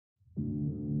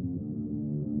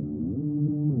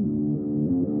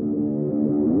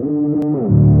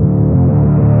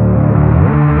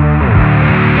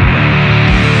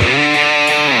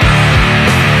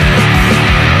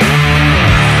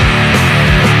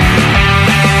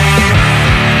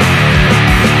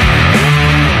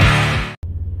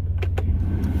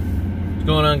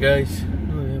guys.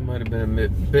 Oh, yeah, might have been a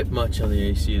bit much on the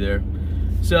AC there.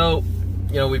 So,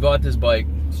 you know, we bought this bike.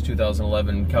 It's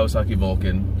 2011 Kawasaki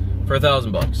Vulcan for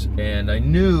 $1,000, and I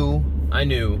knew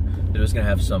that it was gonna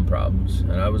have some problems,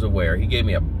 and I was aware. He gave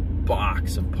me a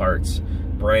box of parts,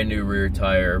 brand new rear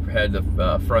tire, had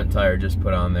the front tire just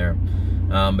put on there.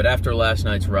 But after last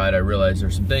night's ride, I realized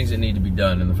there's some things that need to be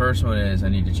done, and the first one is I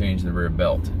need to change the rear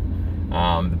belt.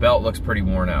 The belt looks pretty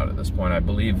worn out at this point. I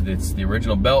believe it's the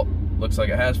original belt. Looks like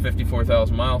it has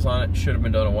 54,000 miles on it. Should have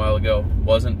been done a while ago.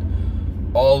 Wasn't.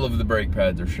 All of the brake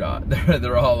pads are shot.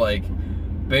 They're all like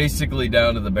basically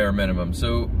down to the bare minimum.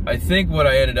 So I think what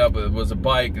I ended up with was a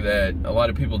bike that a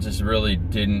lot of people just really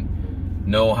didn't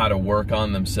know how to work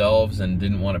on themselves and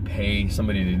didn't want to pay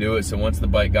somebody to do it. So once the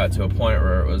bike got to a point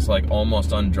where it was like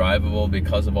almost undrivable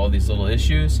because of all these little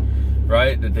issues,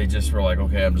 right, that they just were like,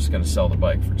 okay, I'm just gonna sell the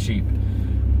bike for cheap.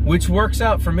 Which works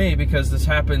out for me because this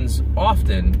happens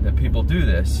often that people do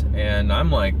this, and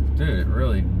I'm like, dude, it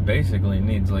really basically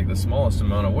needs like the smallest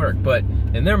amount of work. But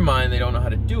in their mind, they don't know how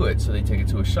to do it, so they take it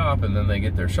to a shop, and then they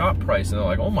get their shop price, and they're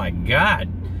like, oh my God,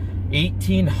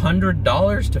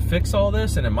 $1,800 to fix all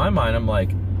this? And in my mind, I'm like,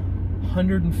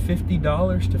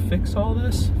 $150 to fix all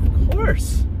this? Of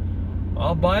course,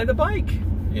 I'll buy the bike,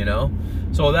 you know?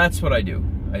 So that's what I do.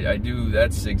 I do,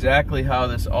 that's exactly how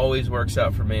this always works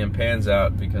out for me and pans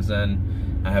out, because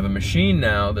then I have a machine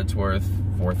now that's worth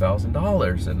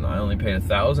 $4,000 and I only paid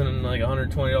 $1,000 and like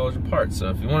 $120 in parts. So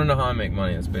if you want to know how I make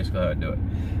money, that's basically how I do it.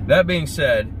 That being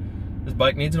said, this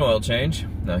bike needs an oil change.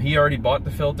 Now he already bought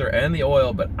the filter and the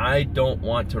oil, but I don't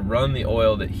want to run the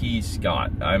oil that he's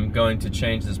got. I'm going to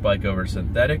change this bike over to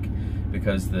synthetic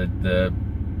because the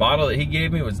bottle that he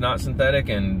gave me was not synthetic,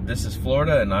 and this is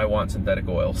Florida and I want synthetic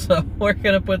oil, so we're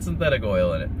gonna put synthetic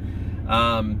oil in it.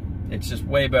 It's just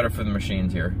way better for the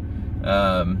machines here,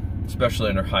 especially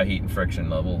under high heat and friction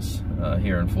levels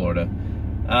here in Florida.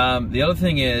 The other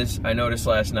thing is, I noticed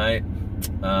last night,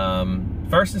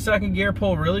 first and second gear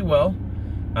pull really well.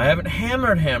 I haven't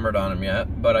hammered on them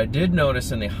yet, but I did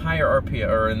notice in the higher RPM,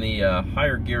 or in the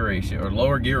higher gear ratio, or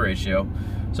lower gear ratio,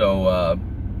 so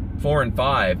 4 and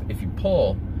 5, if you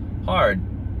pull hard,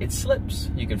 it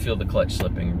slips. You can feel the clutch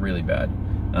slipping really bad.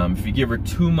 If you give her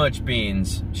too much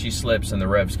beans, she slips and the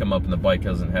revs come up and the bike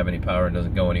doesn't have any power and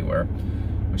doesn't go anywhere.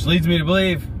 Which leads me to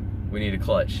believe we need a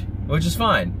clutch, which is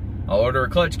fine. I'll order a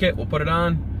clutch kit, we'll put it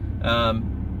on,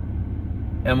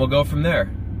 and we'll go from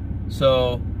there.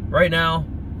 So right now,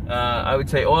 I would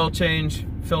say oil change,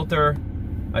 filter.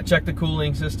 I checked the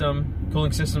cooling system.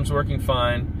 Cooling system's working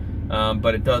fine.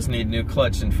 But it does need new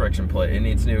clutch and friction plate. It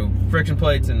needs new friction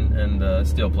plates and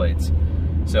steel plates.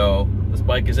 So this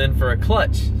bike is in for a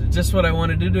clutch. Just what I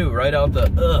wanted to do right out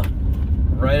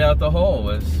the hole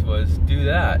was do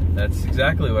that. That's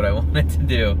exactly what I wanted to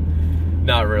do.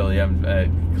 Not really.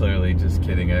 I'm clearly just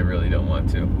kidding. I really don't want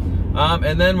to.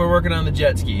 And then we're working on the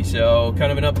jet ski. So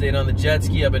kind of an update on the jet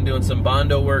ski. I've been doing some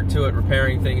Bondo work to it,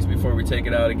 repairing things before we take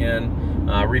it out again.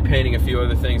 Repainting a few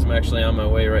other things. I'm actually on my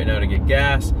way right now to get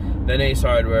gas. Then Ace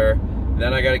Hardware,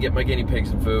 then I gotta get my guinea pigs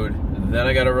some food, then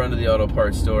I gotta run to the auto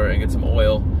parts store and get some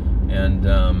oil, and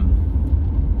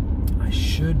I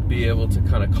should be able to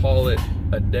kind of call it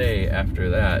a day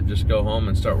after that. Just go home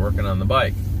and start working on the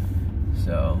bike.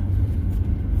 So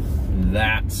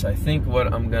that's, I think,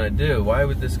 what I'm gonna do. Why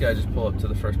would this guy just pull up to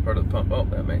the first part of the pump? Oh,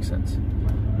 that makes sense.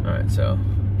 All right, so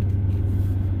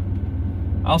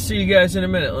I'll see you guys in a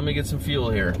minute. Let me get some fuel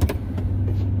here.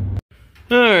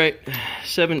 All right,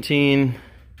 17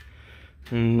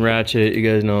 and ratchet. You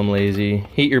guys know I'm lazy.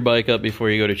 Heat your bike up before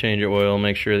you go to change your oil.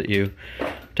 Make sure that you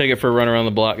take it for a run around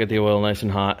the block, get the oil nice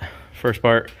and hot. First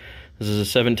part, this is a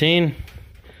 17.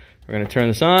 We're gonna turn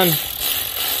this on,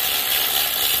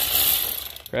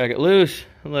 crack it loose,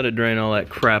 and let it drain all that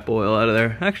crap oil out of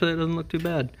there. Actually, that doesn't look too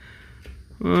bad.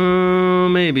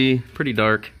 Maybe, pretty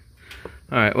dark.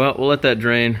 All right, well, we'll let that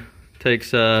drain.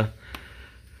 Takes about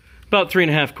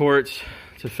 3.5 quarts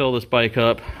to fill this bike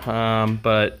up,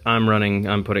 but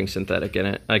I'm putting synthetic in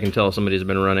it. I can tell somebody's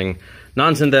been running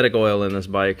non-synthetic oil in this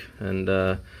bike, and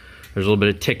there's a little bit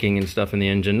of ticking and stuff in the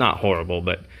engine. Not horrible,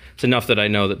 but it's enough that I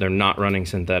know that they're not running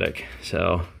synthetic.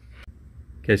 So,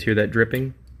 you guys hear that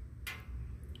dripping?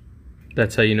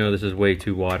 That's how you know this is way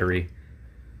too watery.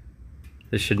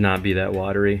 This should not be that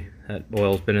watery. That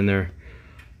oil's been in there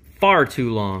far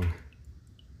too long.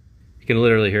 You can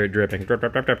literally hear it dripping. Drip,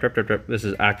 drip, drip, drip, drip, drip, drip. This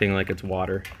is acting like it's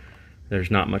water.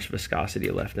 There's not much viscosity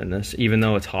left in this. Even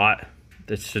though it's hot,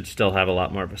 this should still have a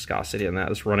lot more viscosity in that.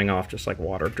 It's running off just like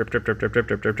water. Drip, drip, drip, drip, drip,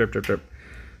 drip, drip, drip, drip, drip.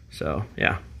 So,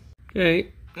 yeah. Okay,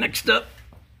 next up.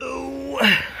 Oh.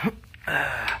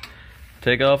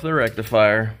 Take off the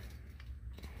rectifier.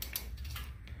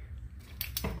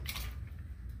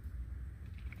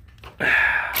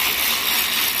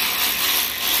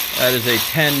 That is a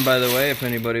 10, by the way, if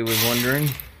anybody was wondering.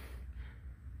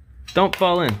 Don't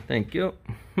fall in, thank you.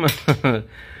 I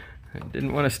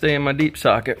didn't want to stay in my deep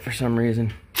socket for some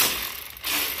reason.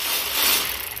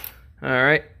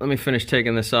 Alright, let me finish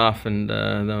taking this off and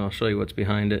then I'll show you what's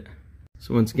behind it.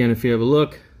 So once again, if you have a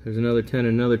look, there's another 10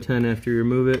 and another 10 after you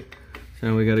remove it. So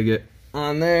now we got to get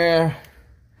on there.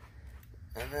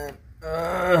 And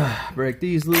then break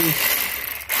these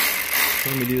loose.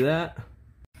 Let me do that.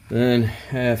 Then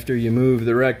after you move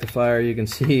the rectifier, you can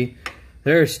see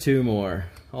there's 2 more.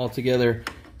 Altogether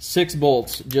 6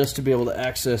 bolts just to be able to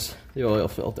access the oil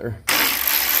filter.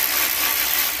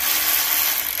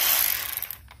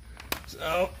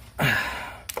 So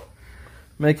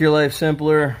make your life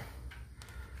simpler.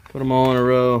 Put them all in a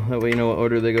row. That way you know what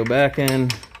order they go back in. And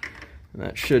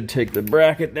that should take the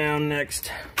bracket down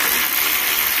next.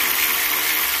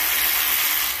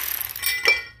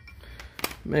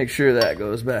 Make sure that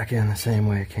goes back in the same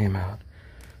way it came out.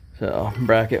 So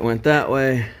bracket went that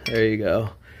way. There you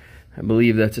go. I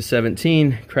believe that's a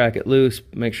 17. Crack it loose.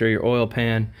 Make sure your oil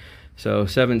pan. So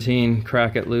 17,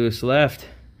 crack it loose left.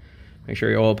 Make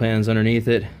sure your oil pan's underneath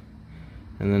it.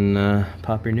 And then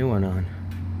pop your new one on.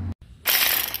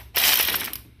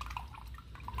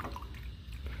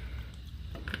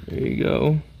 There you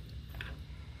go.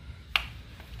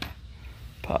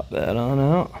 Pop that on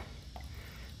out.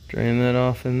 Drain that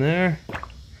off in there.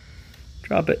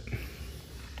 Drop it.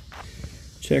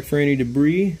 Check for any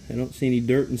debris. I don't see any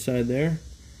dirt inside there,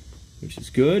 which is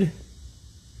good.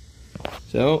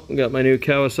 So, I got my new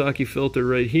Kawasaki filter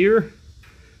right here.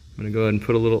 I'm going to go ahead and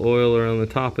put a little oil around the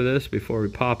top of this before we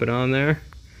pop it on there.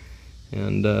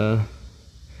 And I'm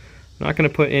not going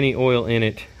to put any oil in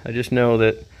it. I just know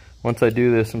that once I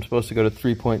do this, I'm supposed to go to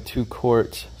 3.2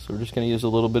 quarts. So we're just going to use a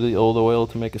little bit of the old oil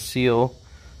to make a seal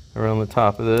around the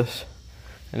top of this.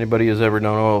 Anybody who's ever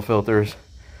done oil filters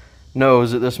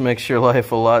knows that this makes your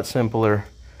life a lot simpler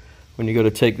when you go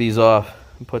to take these off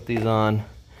and put these on.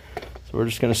 So we're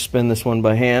just going to spin this one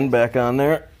by hand back on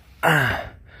there.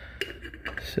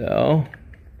 So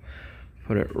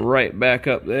put it right back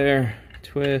up there,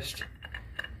 twist,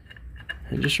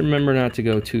 and just remember not to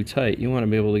go too tight. You want to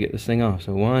be able to get this thing off.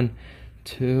 So 1,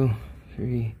 2,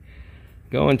 3,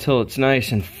 go until it's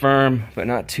nice and firm but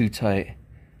not too tight.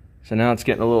 So now it's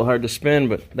getting a little hard to spin,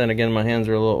 but then again my hands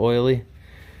are a little oily.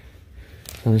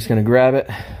 So I'm just going to grab it,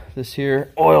 this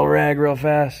here oil rag real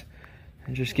fast,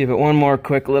 and just give it one more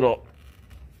quick little.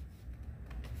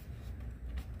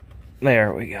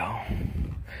 There we go.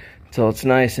 Until it's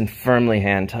nice and firmly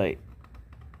hand tight.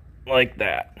 Like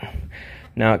that.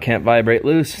 Now it can't vibrate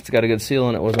loose. It's got a good seal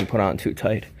and it wasn't put on too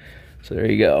tight. So there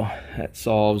you go. That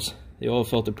solves the oil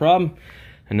filter problem.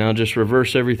 And now just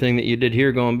reverse everything that you did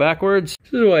here going backwards.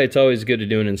 This is why it's always good to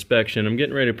do an inspection. I'm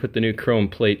getting ready to put the new chrome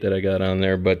plate that I got on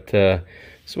there, but this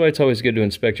is why it's always good to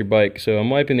inspect your bike. So I'm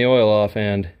wiping the oil off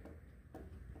and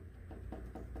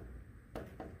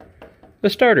the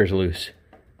starter's loose.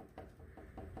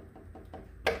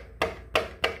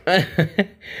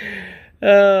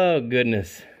 Oh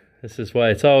goodness. This is why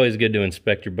it's always good to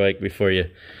inspect your bike before you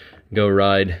go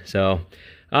ride. So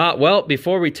well,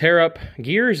 before we tear up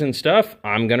gears and stuff,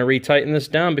 I'm gonna retighten this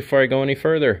down before I go any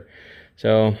further.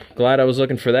 So glad I was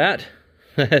looking for that.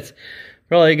 That's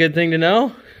probably a good thing to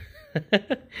know.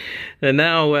 And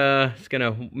now it's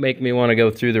gonna make me want to go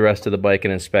through the rest of the bike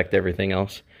and inspect everything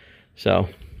else. So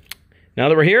now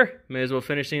that we're here, may as well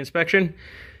finish the inspection,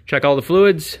 check all the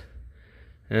fluids,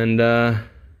 and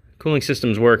cooling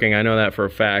system's working. I know that for a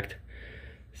fact.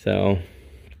 So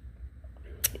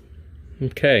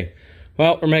okay,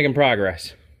 well, we're making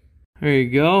progress. There you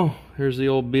go. Here's the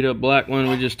old beat up black one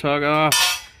we just took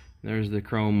off. There's the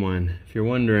chrome one. If you're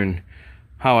wondering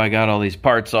how I got all these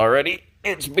parts already,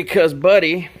 it's because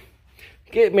Buddy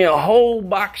gave me a whole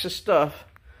box of stuff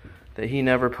that he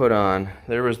never put on.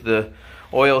 There was the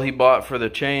oil he bought for the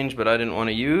change, but I didn't want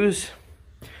to use.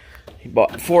 He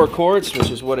bought 4 quarts, which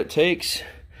is what it takes,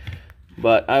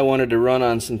 but I wanted to run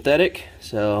on synthetic,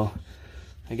 so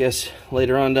I guess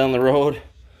later on down the road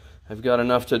I've got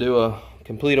enough to do a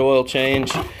complete oil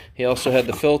change. He also had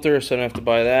the filter, so I don't have to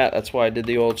buy that. That's why I did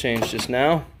the oil change just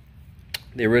now.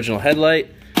 The original headlight,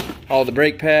 all the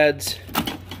brake pads,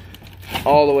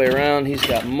 all the way around. He's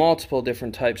got multiple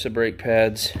different types of brake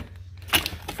pads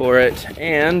for it,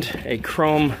 and a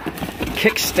chrome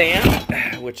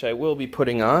kickstand, which I will be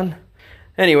putting on.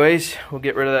 Anyways, we'll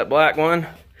get rid of that black one.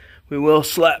 We will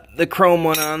slap the chrome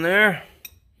one on there,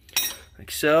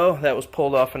 like so. That was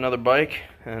pulled off another bike,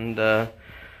 and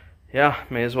yeah,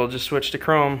 may as well just switch to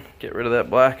chrome, get rid of that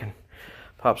black, and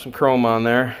pop some chrome on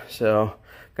there. So, I'm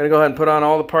gonna go ahead and put on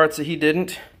all the parts that he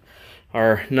didn't,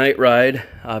 our night ride.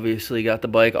 Obviously got the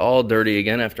bike all dirty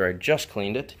again after I just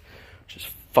cleaned it, which is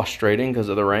frustrating because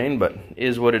of the rain, but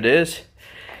is what it is.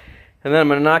 And then I'm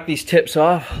gonna knock these tips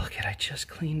off. Look at, I just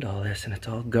cleaned all this and it's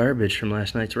all garbage from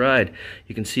last night's ride.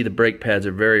 You can see the brake pads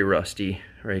are very rusty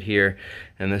right here,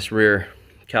 and this rear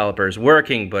caliper is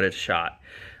working, but it's shot.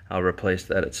 I'll replace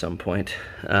that at some point.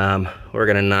 We're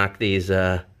gonna knock these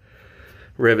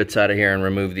rivets out of here and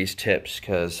remove these tips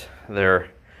because they're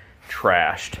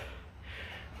trashed.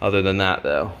 Other than that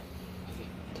though,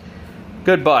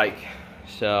 good bike.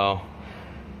 So,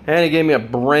 and he gave me a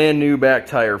brand new back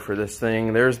tire for this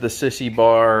thing. There's the sissy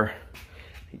bar.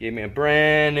 He gave me a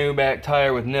brand new back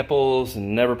tire with nipples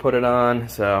and never put it on.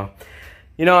 So,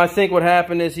 you know, I think what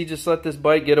happened is he just let this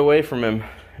bike get away from him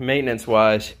maintenance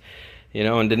wise, you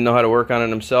know, and didn't know how to work on it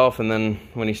himself. And then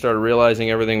when he started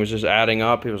realizing everything was just adding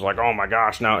up, he was like, oh my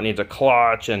gosh, now it needs a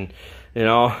clutch and, you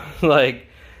know, like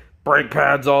brake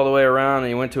pads all the way around. And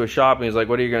he went to a shop and he's like,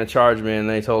 what are you going to charge me? And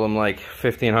they told him like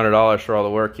 $1,500 for all the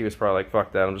work. He was probably like,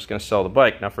 fuck that, I'm just going to sell the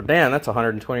bike. Now for Dan, that's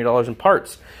 $120 in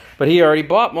parts. But he already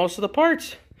bought most of the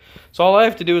parts. So all I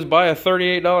have to do is buy a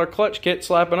 $38 clutch kit,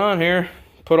 slap it on here,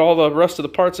 put all the rest of the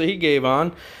parts that he gave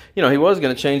on. You know, he was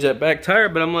going to change that back tire,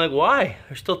 but I'm like, why?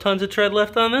 There's still tons of tread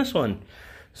left on this one.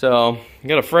 So, I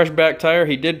got a fresh back tire.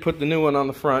 He did put the new one on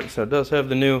the front, so it does have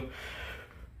the new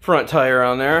front tire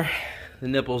on there. The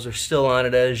nipples are still on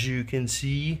it, as you can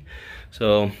see.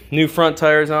 So, new front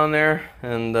tires on there,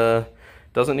 and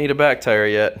doesn't need a back tire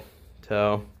yet.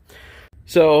 So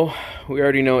we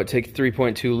already know it takes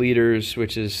 3.2 liters,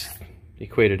 which is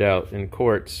equated out in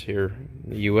quarts here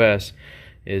in the U.S.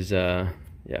 is,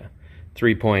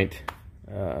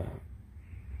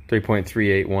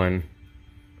 3.381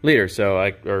 liters,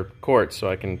 or quarts, so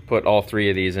I can put all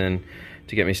three of these in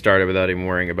to get me started without even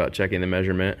worrying about checking the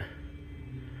measurement.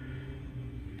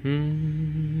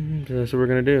 That's what we're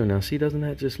gonna do. Now see, doesn't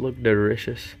that just look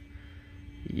delicious?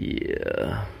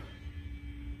 Yeah.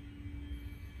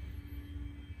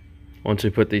 Once we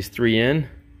put these three in,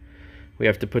 we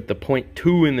have to put the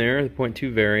 0.2 in there, the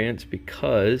 0.2 variants,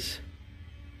 because,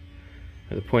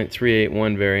 or the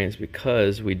 0.381 variants,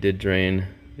 because we did drain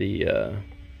the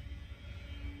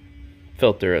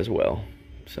filter as well.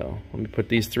 So let me put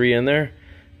these three in there,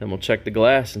 then we'll check the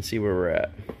glass and see where we're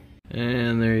at.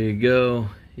 And there you go.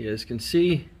 You guys can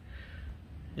see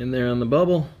in there on the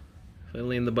bubble, if I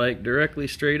lean the bike directly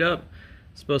straight up,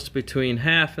 it's supposed to be between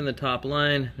half and the top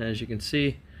line. As you can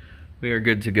see, we are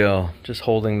good to go. Just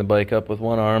holding the bike up with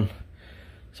one arm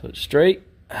so it's straight.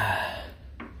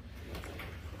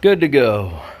 Good to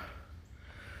go.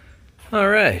 All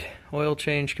right, oil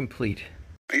change complete.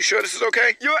 Are you sure this is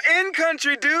okay? You're in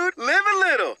country, dude. Live a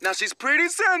little. Now she's pretty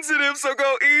sensitive, so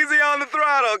go easy on the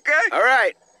throttle, okay? All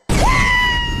right.